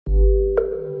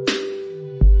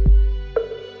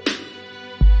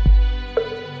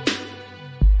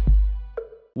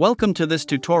Welcome to this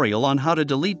tutorial on how to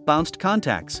delete bounced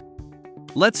contacts.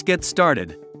 Let's get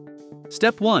started.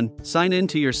 Step 1. Sign in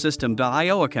to your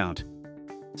Systeme.io account.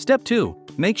 Step 2.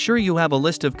 Make sure you have a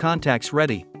list of contacts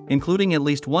ready, including at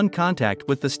least one contact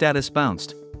with the status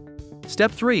bounced.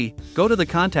 Step 3. Go to the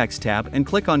Contacts tab and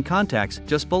click on Contacts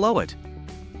just below it.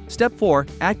 Step 4.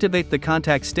 Activate the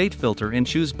Contact State filter and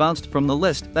choose Bounced from the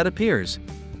list that appears.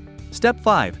 Step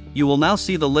 5. You will now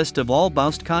see the list of all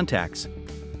bounced contacts.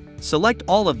 Select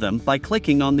all of them by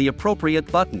clicking on the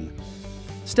appropriate button.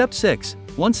 Step 6.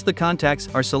 Once the contacts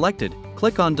are selected,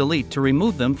 click on Delete to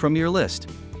remove them from your list.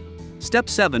 Step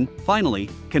 7. Finally,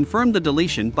 confirm the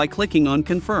deletion by clicking on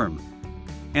Confirm.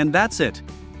 And that's it.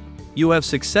 You have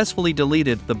successfully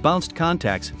deleted the bounced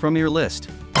contacts from your list.